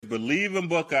Believe in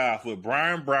Buckeyes with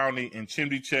Brian Brownie and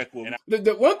Chimdy Checkwell.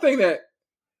 The one thing that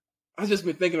I've just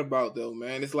been thinking about, though,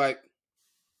 man, it's like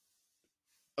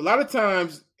a lot of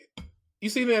times you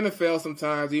see in the NFL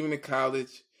sometimes, even in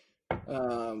college,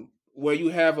 where you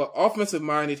have an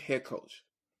offensive-minded head coach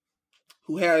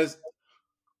who has,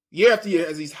 year after year,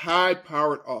 has these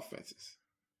high-powered offenses,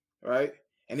 right?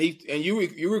 And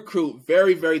you recruit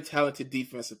very, very talented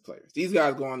defensive players. These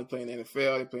guys go on to play in the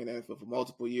NFL. They play in the NFL for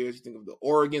multiple years. You think of the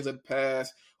Oregons of the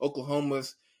past,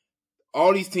 Oklahomas.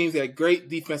 All these teams had great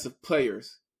defensive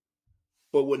players,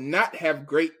 but would not have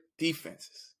great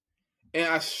defenses. And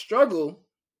I struggle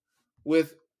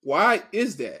with why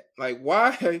is that? Like,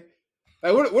 why?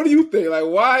 Like, what do you think? Like,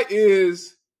 why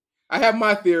is? I have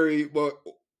my theory, but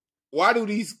why do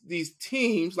these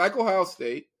teams like Ohio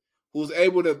State, who's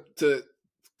able to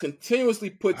continuously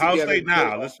put Ohio together? State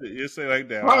now. Let's say like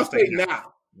that. Ohio State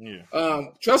now. Yeah.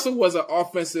 Tressel was an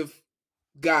offensive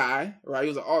guy, right?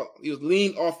 He was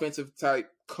lean offensive type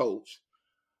coach.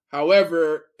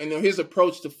 However, and his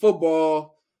approach to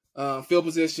football, field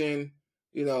position,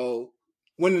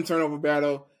 winning turnover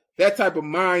battle, that type of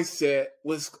mindset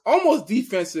was almost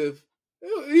defensive.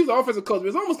 He was an offensive coach, but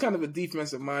it's almost kind of a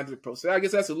defensive-minded approach. So I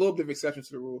guess that's a little bit of exception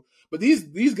to the rule. But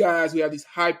these guys who have these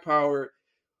high-powered,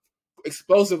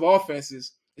 explosive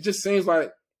offenses, it just seems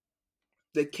like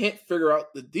they can't figure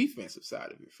out the defensive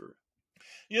side of it for real.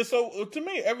 Yeah, so to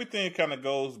me, everything kind of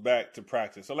goes back to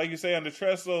practice. So like you say, under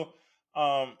Tressel,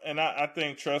 and I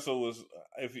think Tressel was,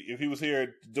 if he was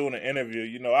here doing an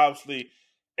interview, obviously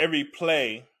every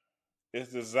play is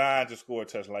designed to score a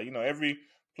touchdown. Like, every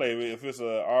play, if it's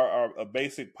a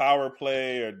basic power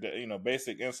play or,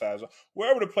 basic inside,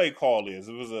 wherever the play call is,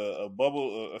 if it's a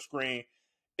bubble, a screen,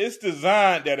 it's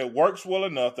designed that it works well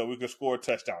enough that we can score a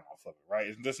touchdown off of it, right?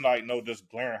 It's just like just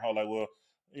glaring hole, like, well,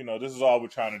 this is all we're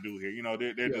trying to do here.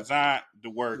 They're designed to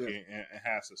work and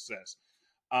have success.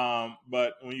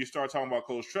 But when you start talking about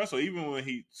Coach Tressel, even when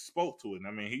he spoke to it,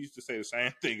 he used to say the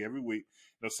same thing every week.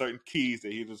 There's certain keys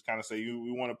that he just kind of say,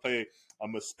 we want to play a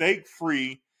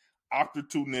mistake-free,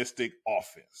 opportunistic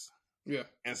offense. Yeah.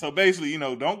 And so basically,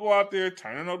 don't go out there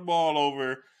turning the ball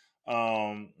over.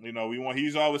 He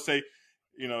used to always say,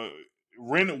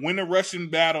 win a rushing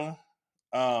battle.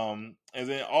 And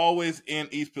then always end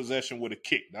each possession with a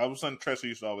kick. That was something Tressel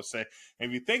used to always say. And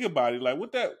if you think about it, like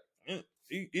with that,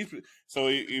 so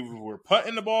if we're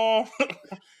punting the ball,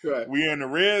 right. We're in the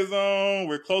red zone,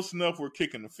 we're close enough, we're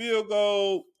kicking the field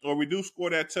goal, or we do score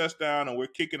that touchdown and we're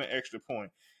kicking an extra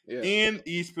point. Yeah. In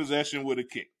each possession with a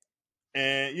kick.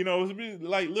 And, it was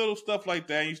like little stuff like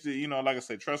that. Used to, like I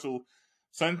said, Tressel,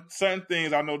 certain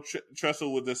things I know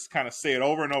Tressel would just kind of say it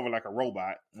over and over like a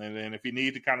robot. And then if he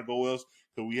needed to kind of go else,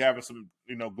 because we having some,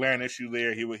 glaring issue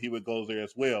there, he would go there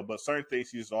as well. But certain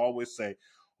things he used to always say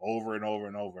over and over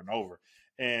and over and over.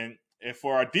 And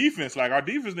for our defense, like our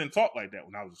defense didn't talk like that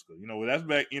when I was in school. That's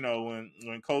back,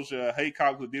 when Coach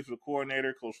Haycock was the defensive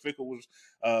coordinator, Coach Fickle was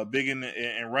big in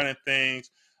running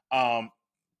things.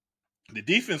 The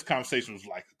defense conversation was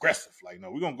like aggressive. Like,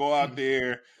 no, we're gonna go out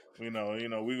there. We're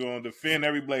gonna defend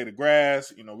every blade of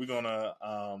grass. We're gonna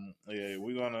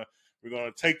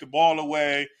take the ball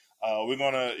away.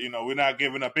 We're not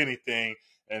giving up anything.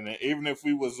 And even if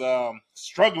we was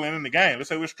struggling in the game, let's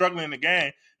say we're struggling in the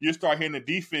game, you start hearing the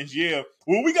defense yell,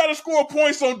 well, we got to score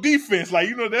points on defense. Like,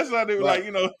 that's how they were right.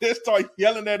 They start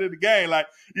yelling at it in the game. Like,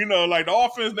 like the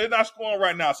offense, they're not scoring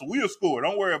right now, so we'll score.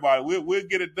 Don't worry about it. We'll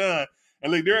get it done.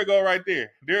 And look, there it go right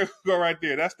there. There it go right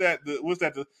there. That's that. What's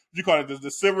that? You call it the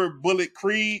silver bullet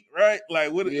creed, right?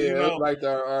 Like what? Yeah, like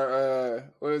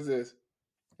our what is this?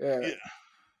 Yeah.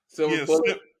 Silver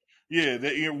bullet. Yeah,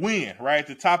 that you win, right? At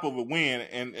the top of a win.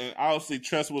 And obviously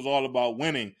Tressel was all about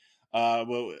winning. But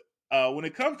when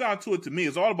it comes down to it, to me,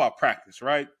 it's all about practice,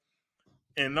 right?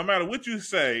 And no matter what you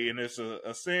say, and it's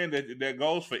a saying that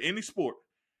goes for any sport,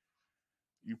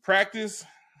 you practice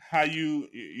how you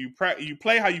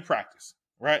play how you practice,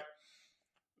 right?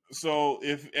 So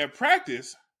if at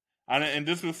practice, and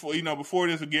this before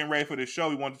this was getting ready for the show,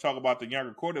 we wanted to talk about the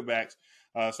younger quarterbacks.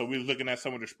 So we were looking at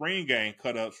some of the spring game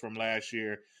cut-ups from last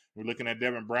year. We're looking at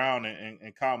Devin Brown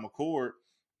and Kyle McCord.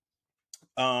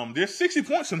 There's 60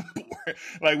 points on the board.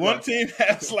 Like one team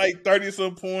has like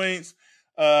 30-some points,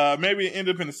 maybe an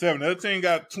independent 7. The other team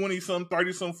got 20-some,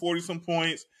 30-some, 40-some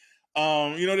points.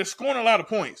 They're scoring a lot of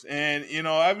points. And,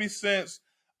 ever since,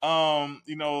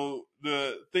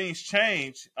 the things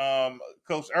change,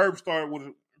 Coach Herb started with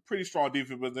a pretty strong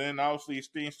defense, but then obviously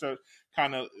things start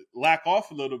kind of lack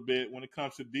off a little bit when it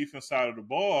comes to the defense side of the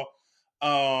ball.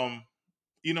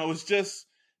 It's just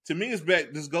to me, it's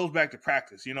back. This goes back to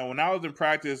practice. When I was in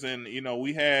practice, and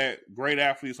we had great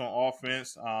athletes on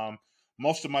offense.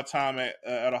 Most of my time at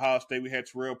Ohio State, we had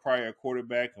Terrell Pryor at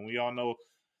quarterback, and we all know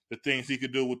the things he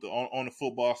could do with on the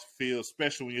football field,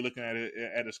 especially when you're looking at it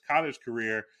at his college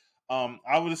career.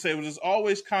 I would say it was just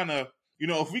always kind of,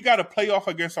 if we got a playoff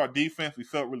against our defense, we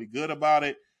felt really good about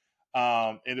it.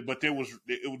 But it was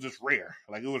just rare.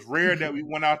 Like, it was rare that we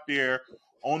went out there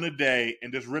on the day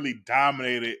and just really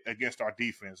dominated against our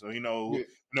defense. So,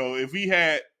 if we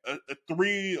had a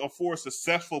 3 or 4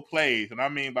 successful plays, and I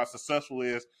mean by successful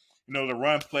is, the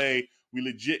run play, we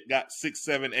legit got 6,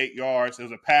 7, 8 yards. It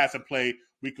was a passing play.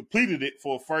 We completed it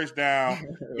for a first down.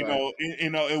 Right.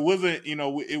 It wasn't,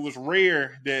 it was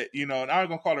rare that, and I'm not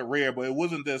going to call it rare, but it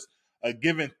wasn't just a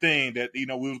given thing that, we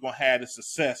was going to have the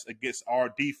success against our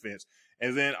defense.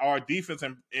 And then our defense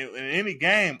in any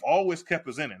game always kept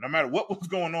us in it, no matter what was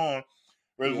going on.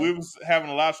 Whether we was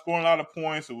scoring a lot of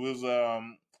points, it was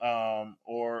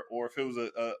or if it was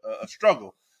a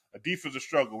struggle, a defensive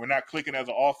struggle. We're not clicking as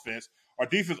an offense. Our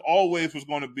defense always was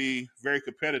going to be very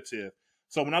competitive.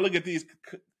 So when I look at these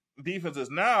defenses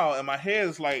now, in my head,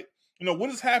 it's like, what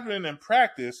is happening in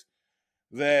practice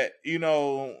that,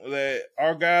 that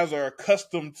our guys are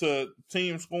accustomed to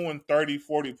teams scoring 30,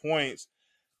 40 points.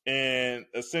 And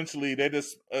essentially, they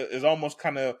just is almost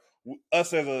kind of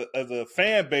us as a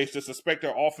fan base just expect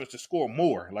our offense to score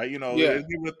more. Like, give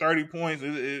it 30 points,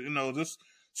 just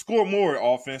score more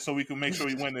offense so we can make sure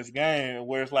we win this game.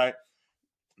 Where it's like,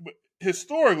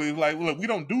 historically, like, look, we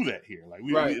don't do that here. Like,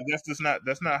 that's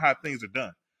not how things are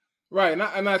done. Right,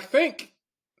 and I think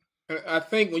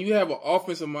when you have an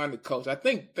offensive minded coach, I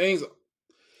think things,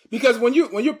 because when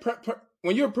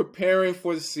you're preparing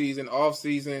for the season, off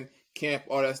season, camp,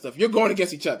 all that stuff, you're going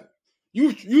against each other.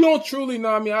 You don't truly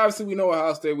know. I mean, obviously we know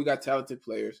Ohio State, we got talented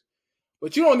players,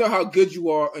 but you don't know how good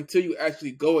you are until you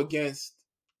actually go against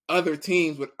other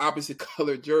teams with opposite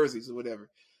colored jerseys or whatever,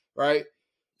 right?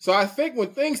 So I think when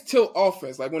things tilt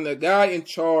offense, like when the guy in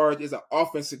charge is an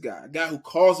offensive guy, a guy who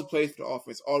calls the plays for the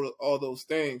offense, all those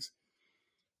things,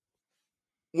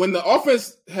 when the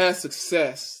offense has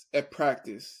success at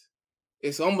practice,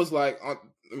 it's almost like,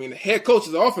 the head coach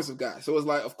is an offensive guy. So it's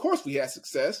like, of course we had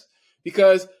success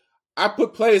because I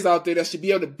put plays out there that should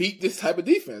be able to beat this type of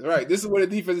defense, right? This is where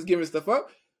the defense is giving stuff up.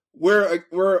 We're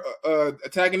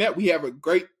attacking that. We have a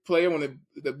great player, one of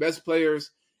the best players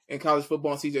in college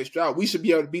football, CJ Stroud. We should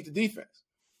be able to beat the defense.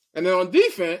 And then on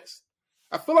defense,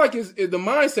 I feel like the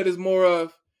mindset is more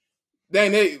of,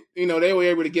 dang, they were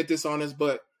able to get this on us,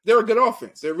 but they're a good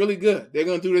offense. They're really good. They're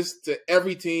going to do this to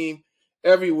every team,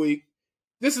 every week.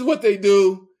 This is what they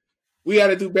do. We got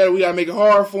to do better. We got to make it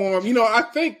hard for them. I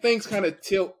think things kind of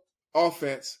tilt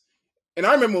offense. And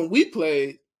I remember when we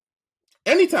played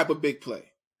any type of big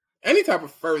play, any type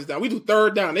of first down, we do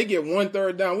third down. They get 1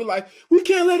 third down. We're like, we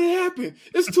can't let it happen.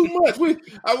 It's too much. We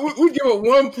give it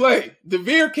one play.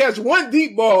 DeVere catch one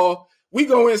deep ball. We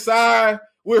go inside.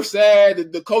 We're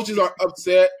sad. The coaches are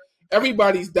upset.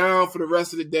 Everybody's down for the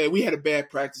rest of the day. We had a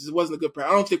bad practice. It wasn't a good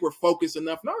practice. I don't think we're focused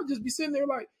enough. And I would just be sitting there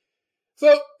like,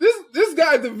 so this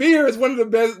guy DeVere is one of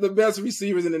the best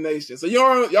receivers in the nation. So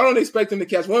y'all don't expect him to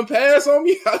catch one pass on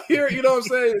me out here. You know what I'm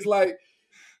saying? It's like,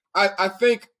 I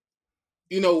think,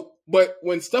 but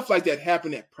when stuff like that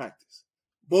happen at practice,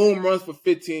 boom, runs for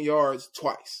 15 yards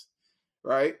twice,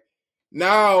 right?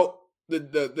 Now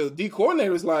the D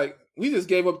coordinator is like, we just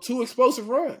gave up 2 explosive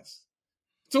runs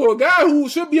to a guy who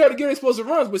should be able to get explosive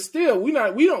runs, but still we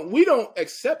don't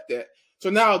accept that.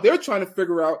 So now they're trying to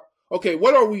figure out, okay,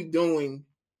 what are we doing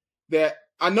that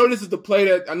I know this is the play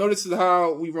that I know this is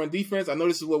how we run defense. I know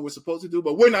this is what we're supposed to do,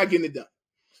 but we're not getting it done.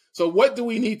 So what do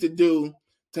we need to do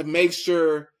to make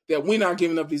sure that we're not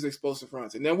giving up these explosive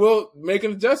runs? And then we'll make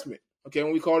an adjustment. Okay,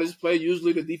 when we call this play,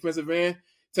 usually the defensive end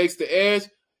takes the edge.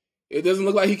 It doesn't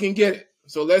look like he can get it.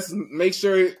 So let's make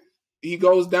sure he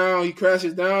goes down, he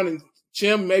crashes down, and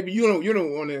Chim, maybe you're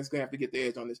the one that's going to have to get the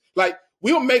edge on this. Like,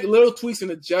 we'll make little tweaks and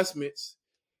adjustments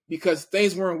because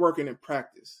things weren't working in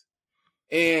practice.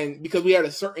 And because we had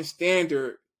a certain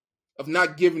standard of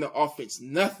not giving the offense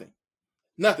nothing.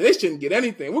 They shouldn't get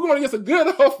anything. We're going against a good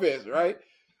offense, right?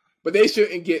 But they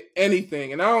shouldn't get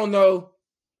anything. And I don't know.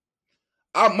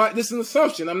 This is an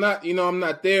assumption. I'm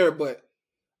not there, but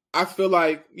I feel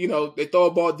like, they throw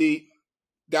a ball deep.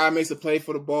 Guy makes a play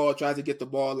for the ball, tries to get the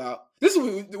ball out. This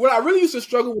is what I really used to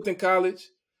struggle with in college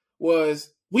was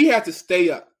we had to stay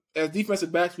up. As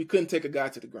defensive backs, we couldn't take a guy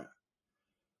to the ground.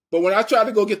 But when I try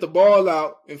to go get the ball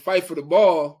out and fight for the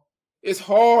ball, it's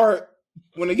hard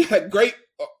when they get a great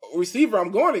receiver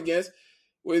I'm going against.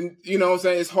 When, what I'm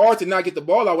saying, it's hard to not get the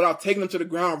ball out without taking them to the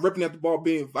ground, ripping at the ball,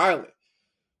 being violent.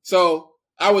 So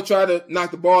I would try to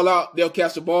knock the ball out. They'll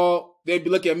catch the ball. They'd be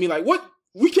looking at me like, what?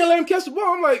 We can't let him catch the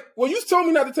ball. I'm like, well, you told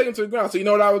me not to take him to the ground. So you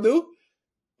know what I would do?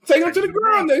 Take him to the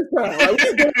ground next time. Like,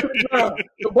 we get him to the ground.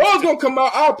 The ball's going to come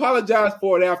out. I'll apologize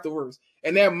for it afterwards.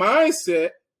 And that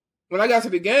mindset, when I got to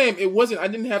the game, it wasn't. I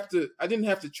didn't have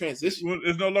to transition. Well,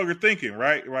 it's no longer thinking,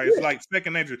 right? Right. Yeah. It's like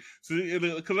second nature. So,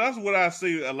 because that's what I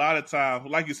see a lot of times.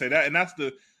 Like you say that, and that's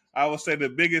I would say the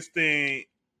biggest thing,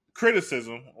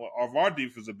 criticism of our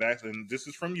defensive backs, and this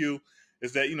is from you,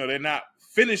 is that they're not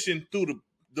finishing through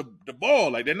the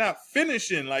ball. Like they're not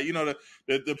finishing. Like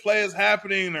the play is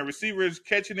happening, the receiver is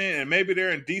catching it, and maybe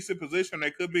they're in decent position.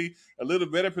 They could be a little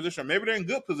better position, or maybe they're in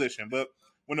good position, but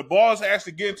when the ball's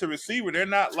actually getting to receiver, they're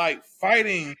not like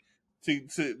fighting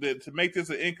to make this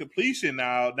an incompletion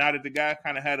now that the guy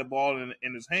kind of had the ball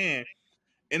in his hand.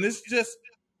 And it's just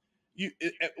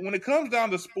when it comes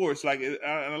down to sports, like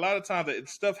and a lot of times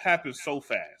stuff happens so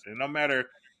fast, and no matter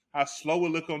how slow it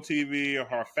look on TV or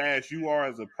how fast you are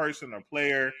as a person or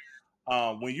player,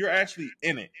 when you're actually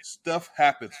in it, stuff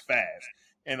happens fast.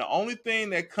 And the only thing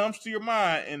that comes to your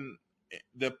mind and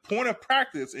the point of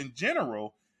practice in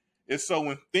general is so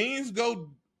when things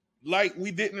go like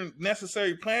we didn't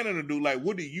necessarily plan to do, like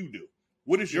what do you do?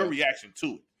 What is your reaction to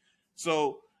it?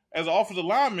 So as an offensive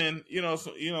lineman,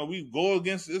 we go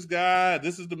against this guy.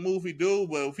 This is the move he do.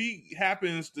 But if he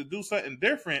happens to do something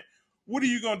different, what are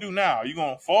you gonna do now? You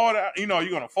gonna fall? Are you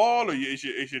gonna fall, or is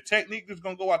your technique just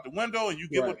gonna go out the window and you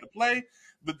give up the play?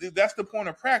 But that's the point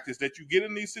of practice, that you get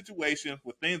in these situations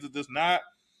where things are just not,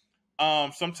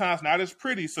 sometimes not as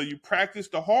pretty. So you practice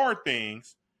the hard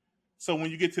things. So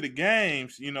when you get to the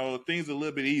games, things are a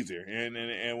little bit easier,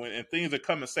 and when things are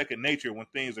coming second nature, when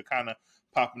things are kind of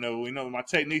popping over, my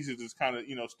techniques is just kind of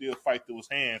still fight through his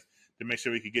hands to make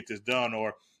sure we can get this done.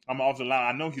 Or I'm off the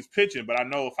line. I know he's pitching, but I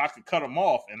know if I could cut him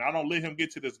off and I don't let him get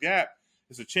to this gap,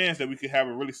 there's a chance that we could have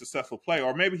a really successful play.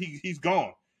 Or maybe he's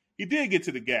gone. He did get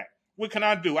to the gap. What can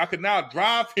I do? I could now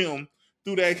drive him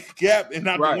through that gap and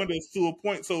out the windows to a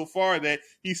point so far that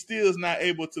he still is not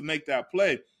able to make that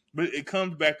play. But it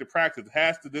comes back to practice.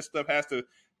 This stuff has to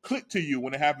click to you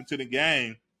when it happens to the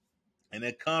game, and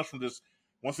it comes from this.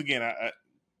 Once again,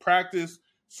 practice.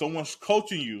 Someone's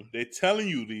coaching you. They're telling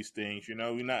you these things. You're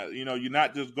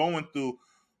not just going through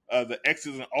the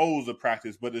X's and O's of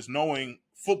practice, but it's knowing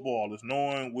football. It's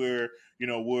knowing where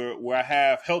I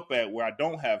have help at, where I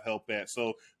don't have help at.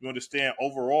 So you understand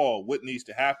overall what needs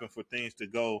to happen for things to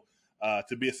go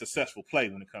to be a successful play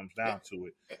when it comes down to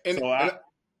it.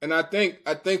 And I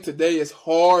think today it's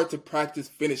hard to practice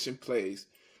finishing plays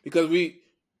because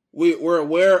we're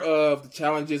aware of the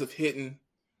challenges of hitting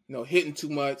too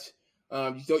much.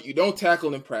 You don't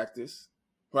tackle in practice,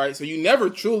 right? So you never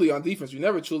truly on defense, you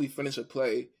never truly finish a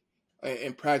play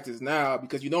in practice now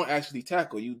because you don't actually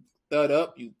tackle. You thud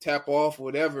up, you tap off,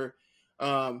 whatever.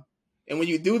 And when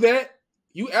you do that,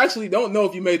 you actually don't know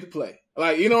if you made the play.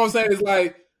 Like, you know what I'm saying? It's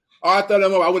like, oh, I thought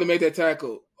I would have made that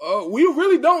tackle. We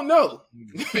really don't know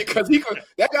because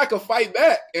that guy could fight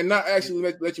back and not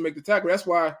actually let you make the tackle. That's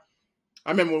why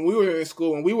I remember when we were in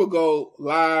school and we would go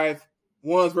live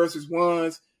ones versus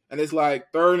ones, and it's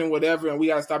like third and whatever, and we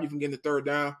got to stop you from getting the third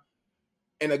down.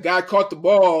 And a guy caught the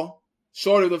ball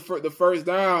short of the first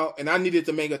down, and I needed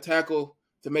to make a tackle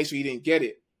to make sure he didn't get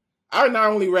it. I not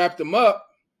only wrapped him up,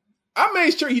 I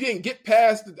made sure he didn't get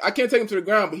past. I can't take him to the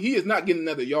ground, but he is not getting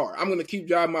another yard. I'm going to keep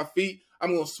driving my feet.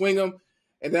 I'm going to swing him.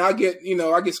 And then I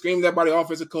get screamed at by the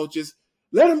offensive coaches,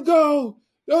 let him go,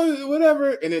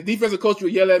 whatever. And the defensive coach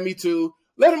would yell at me too,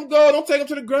 let him go, don't take him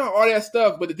to the ground, all that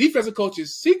stuff. But the defensive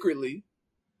coaches secretly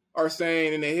are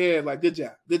saying in their head, like, good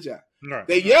job. Right.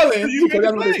 They yelling because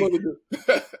that's what they're supposed to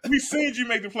do. We seen you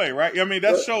make the play, right? I mean,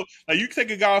 that shows, like, you take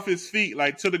a guy off his feet,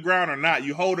 like, to the ground or not,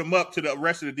 you hold him up to the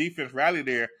rest of the defense rally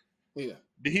there. Yeah.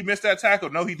 Did he miss that tackle?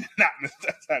 No, he did not miss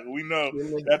that tackle. We know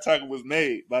that tackle was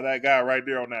made by that guy right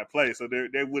there on that play. So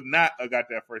they would not have got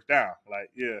that first down.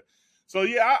 Like, yeah. So,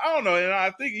 yeah, I don't know. And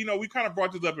I think, we kind of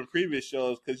brought this up in previous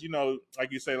shows because,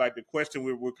 like you say, like the question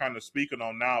we're kind of speaking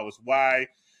on now is why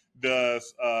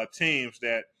does teams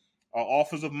that are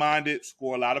offensive-minded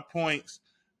score a lot of points,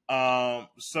 a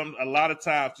lot of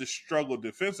times just struggle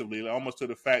defensively, almost to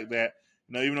the fact that,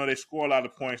 even though they score a lot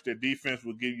of points, their defense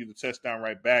will give you the touchdown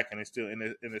right back, and they're still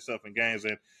in themselves in games.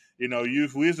 And we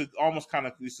used to almost kind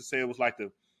of used to say it was like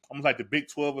almost like the Big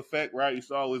 12 effect, right? You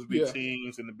saw always be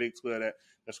teams in the Big 12 that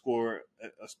score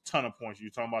a ton of points.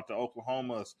 You're talking about the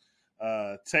Oklahomas,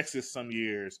 Texas some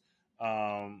years.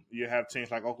 You have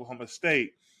teams like Oklahoma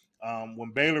State.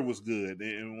 When Baylor was good,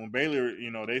 and when Baylor,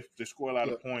 they score a lot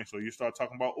of points. So you start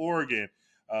talking about Oregon.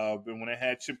 When they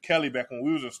had Chip Kelly back when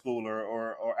we was in school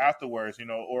or afterwards,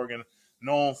 Oregon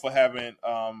known for having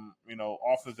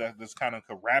offense that just kind of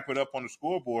could wrap it up on the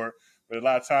scoreboard, but a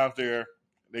lot of times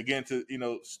they get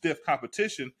into stiff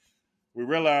competition. We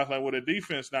realize the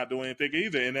defense not doing anything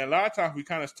either, and then a lot of times we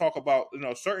kind of talk about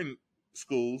certain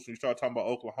schools. You start talking about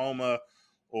Oklahoma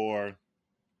or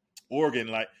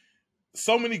Oregon,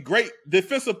 so many great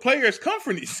defensive players come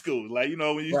from these schools. When you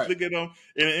look at them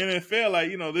in the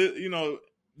NFL,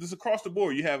 this across the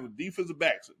board. You have defensive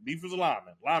backs, defensive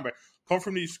linebackers come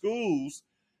from these schools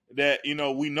that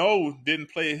we know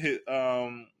didn't play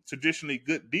traditionally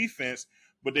good defense,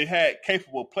 but they had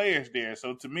capable players there.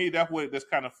 So to me, that's what this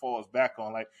kind of falls back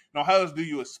on. How else do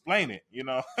you explain it?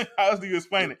 How else do you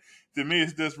explain it? To me,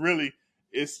 it's just really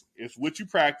it's what you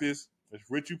practice, it's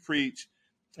what you preach,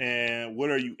 and what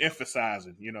are you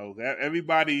emphasizing?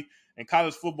 Everybody in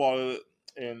college football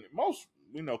and most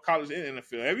college and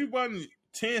NFL, everyone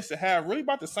tends to have really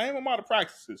about the same amount of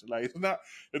practices. It's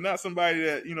not somebody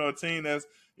that a team that's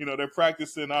they're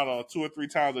practicing, I don't know, 2 or 3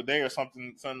 times a day or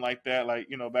something like that.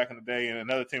 Back in the day, and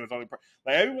another team is only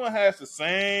everyone has the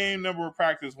same number of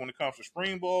practice when it comes to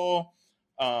spring ball,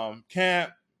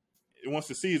 camp. Once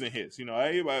the season hits,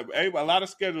 everybody, a lot of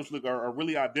schedules are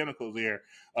really identical there.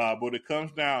 But it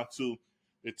comes down to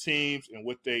the teams and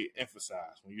what they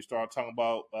emphasize. When you start talking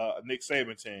about a Nick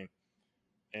Saban team,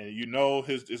 and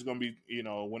it's going to be,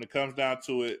 when it comes down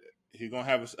to it, he's going to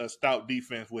have a stout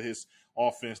defense with his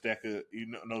offense that could,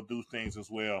 do things as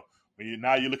well.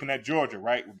 Now you're looking at Georgia,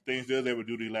 right? Things they're able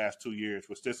to do the last 2 years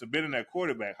with Stetson Bennett, that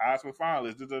quarterback, Heisman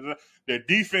finalist. Their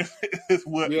defense is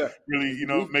what really,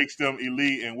 makes them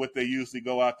elite and what they usually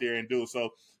go out there and do.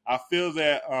 So I feel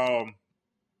that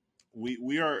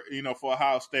we are, for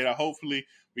Ohio State, hopefully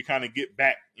we kind of get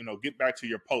back to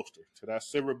your poster, to that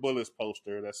Silver Bullets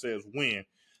poster that says win.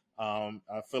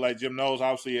 I feel like Jim Knowles,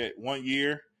 obviously, at 1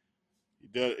 year,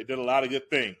 It did a lot of good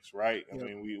things, right? I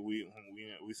mean,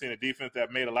 we seen a defense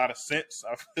that made a lot of sense.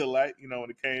 I feel like, when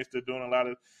it came to doing a lot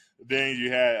of things,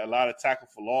 you had a lot of tackle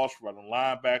for loss from the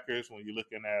linebackers. When you're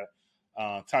looking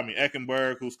at Tommy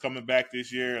Eckenberg, who's coming back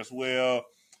this year as well,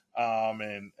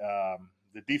 and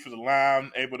the defensive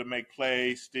line able to make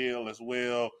plays still as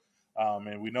well.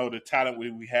 And we know the talent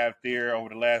we have there over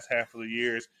the last half of the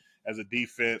years as a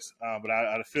defense. But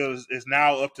I feel it's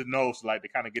now up to Knowles to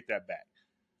kind of get that back.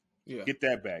 Yeah. Get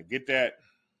that back. Get that,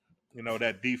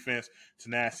 that defense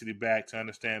tenacity back to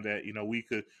understand that,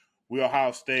 we're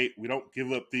Ohio State. We don't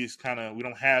give up we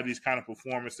don't have these kind of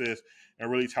performances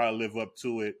and really try to live up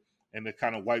to it and to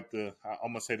kind of wipe the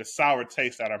the sour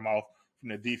taste out of our mouth from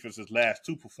the defense's last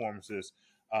 2 performances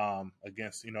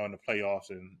against, in the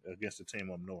playoffs and against the team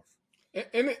up north.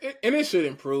 And it should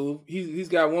improve. He's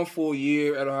got 1 full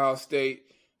year at Ohio State.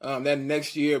 That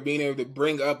next year being able to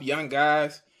bring up young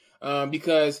guys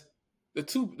because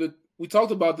we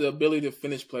talked about the ability to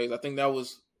finish plays. I think that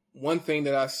was one thing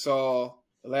that I saw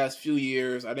the last few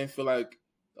years. I didn't feel like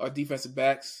our defensive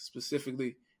backs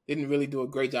specifically didn't really do a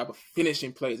great job of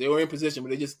finishing plays. They were in position, but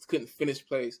they just couldn't finish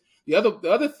plays. The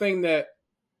other thing that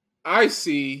I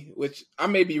see, which I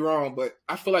may be wrong, but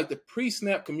I feel like the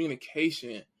pre-snap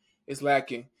communication is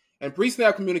lacking. And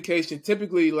pre-snap communication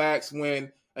typically lacks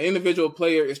when an individual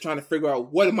player is trying to figure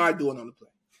out, what am I doing on the play?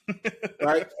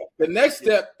 Right? The next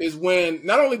step is when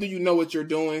not only do you know what you're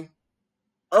doing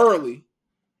early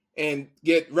and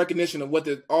get recognition of what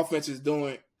the offense is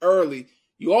doing early,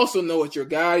 you also know what your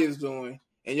guy is doing,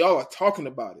 and y'all are talking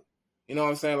about it. You know what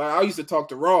I'm saying? I used to talk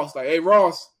to Ross, hey,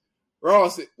 Ross,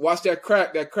 watch that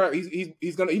crack.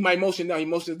 He might motion down. He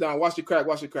motions down. Watch the crack.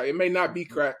 It may not be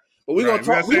crack, but we're gonna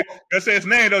talk. Let's say his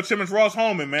name though. Timmons Ross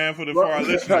Holman, man, for our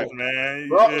listeners, man.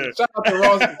 Shout out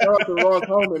to Ross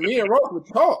Holman. Me and Ross would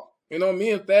talk.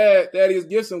 Me and Thaddeus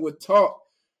Gibson would talk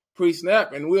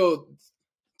pre-snap, and we'll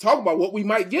talk about what we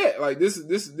might get. This.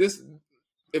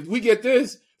 If we get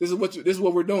this is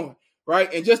what we're doing,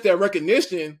 right? And just that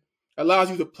recognition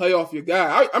allows you to play off your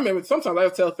guy. I remember sometimes I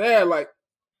would tell Thad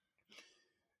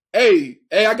Hey,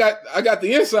 I got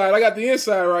the inside. I got the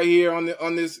inside right here on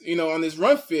this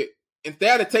run fit, and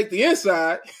Thad to take the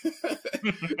inside.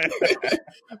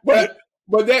 but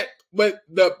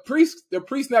the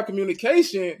pre-snap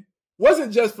communication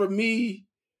wasn't just for me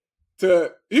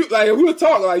to we would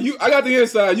talk I got the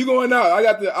inside, you going out.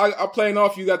 I'm playing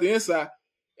off, you got the inside,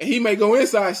 and he may go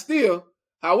inside still.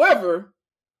 However,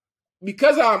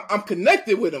 because I'm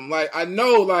connected with him, I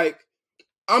know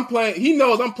I'm playing. He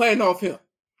knows I'm playing off him.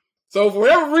 So for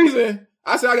whatever reason,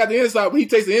 I say I got the inside, but he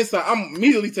takes the inside. I'm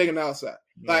immediately taking the outside,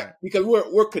 because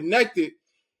we're connected.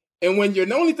 And when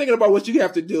you're only thinking about what you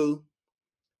have to do,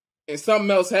 and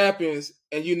something else happens,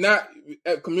 and you're not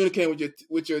communicating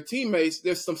with your teammates,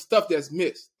 there's some stuff that's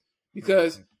missed.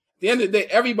 Because the end of the day,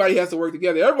 everybody has to work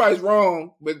together. Everybody's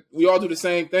wrong, but we all do the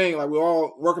same thing. Like, we're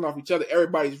all working off each other.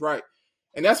 Everybody's right.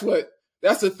 And that's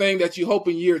the thing that you hope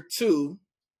in year 2,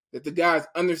 that the guys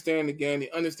understand the game, they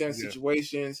understand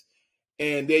situations,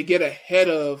 and they get ahead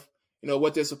of,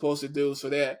 what they're supposed to do, so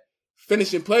that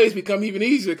finishing plays become even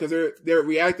easier because they're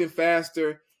reacting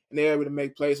faster and they're able to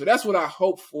make plays. So that's what I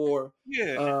hope for.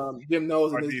 Jim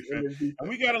knows in his defense. And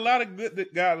we got a lot of good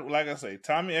guys. Like I say,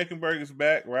 Tommy Eckenberg is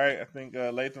back, right? I think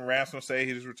Lathan Ransom say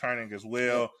he's returning as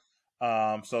well.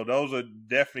 So those are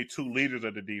definitely 2 leaders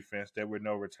of the defense that we're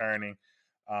returning.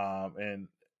 And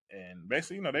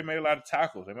basically, they made a lot of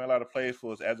tackles. They made a lot of plays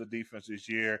for us as a defense this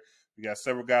year. We got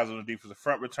several guys on the defensive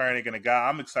front returning, and a guy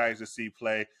I'm excited to see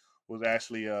play was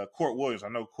actually Court Williams. I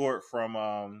know Court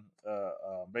from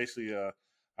basically a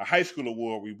high school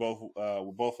award we both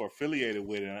are affiliated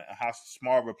with, and how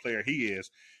smart of a player he is.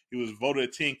 He was voted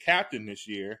a team captain this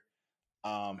year.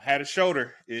 Had a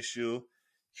shoulder issue,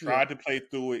 tried to play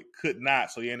through it, could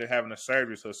not, so he ended up having a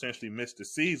surgery, so essentially missed the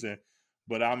season.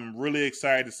 But I'm really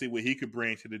excited to see what he could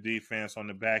bring to the defense on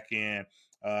the back end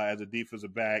as a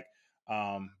defensive back.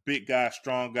 Big guy,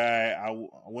 strong guy. I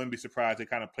wouldn't be surprised they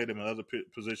kind of played him in other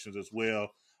positions as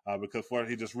well because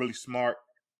he's just really smart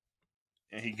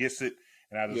and he gets it.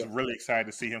 And I'm just really excited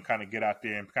to see him kind of get out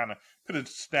there and kind of put a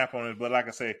stamp on it. But like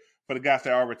I say, for the guys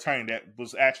that are returning, that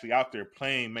was actually out there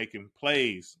playing, making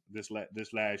plays this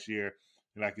last year.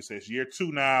 And like you said, it's year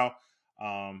 2 now.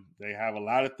 They have a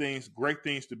lot of great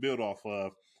things to build off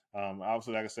of.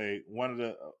 Obviously, like I say, one of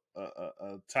the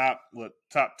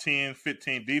top 10,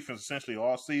 15 defense essentially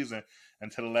all season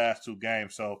until the last 2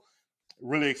 games. So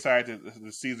really excited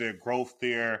to see their growth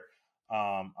there.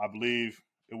 I believe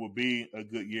it will be a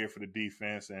good year for the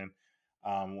defense, and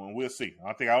we'll see.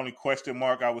 I think the only question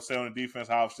mark I would say on the defense,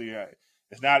 obviously,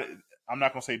 it's not. I'm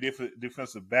not going to say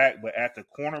defensive back, but at the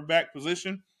cornerback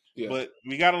position. Yeah. But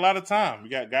we got a lot of time. We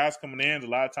got guys coming in, a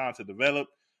lot of time to develop.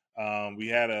 We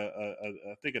had I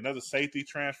think another safety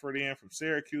transferred in from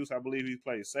Syracuse. I believe he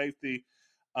played safety.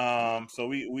 So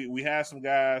we have some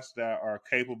guys that are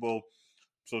capable.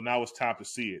 So now it's time to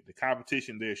see it. The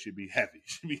competition there should be heavy. It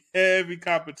should be heavy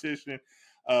competition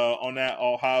on that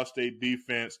Ohio State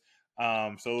defense.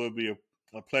 So it'll be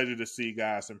a pleasure to see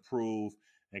guys improve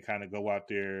and kind of go out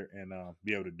there and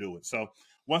be able to do it. So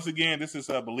once again, this is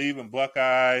Believe in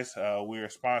Buckeyes. We are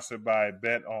sponsored by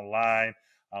Bet Online.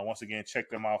 Once again, check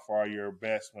them out for all your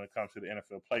bets when it comes to the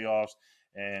NFL playoffs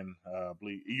and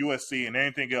USC and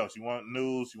anything else. You want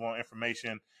news, you want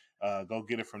information, go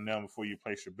get it from them before you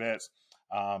place your bets.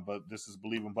 But this is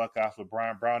Believe in Buckeyes with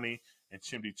Brian Brownie and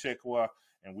Chimdi Chekwa,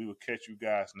 and we will catch you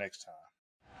guys next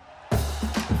time.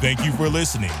 Thank you for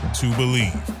listening to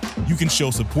Believe. You can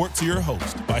show support to your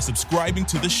host by subscribing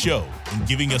to the show and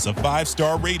giving us a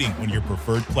 5-star rating on your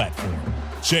preferred platform.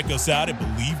 Check us out at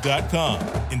Believe.com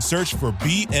and search for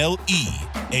BLEAV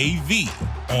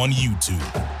on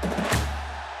YouTube.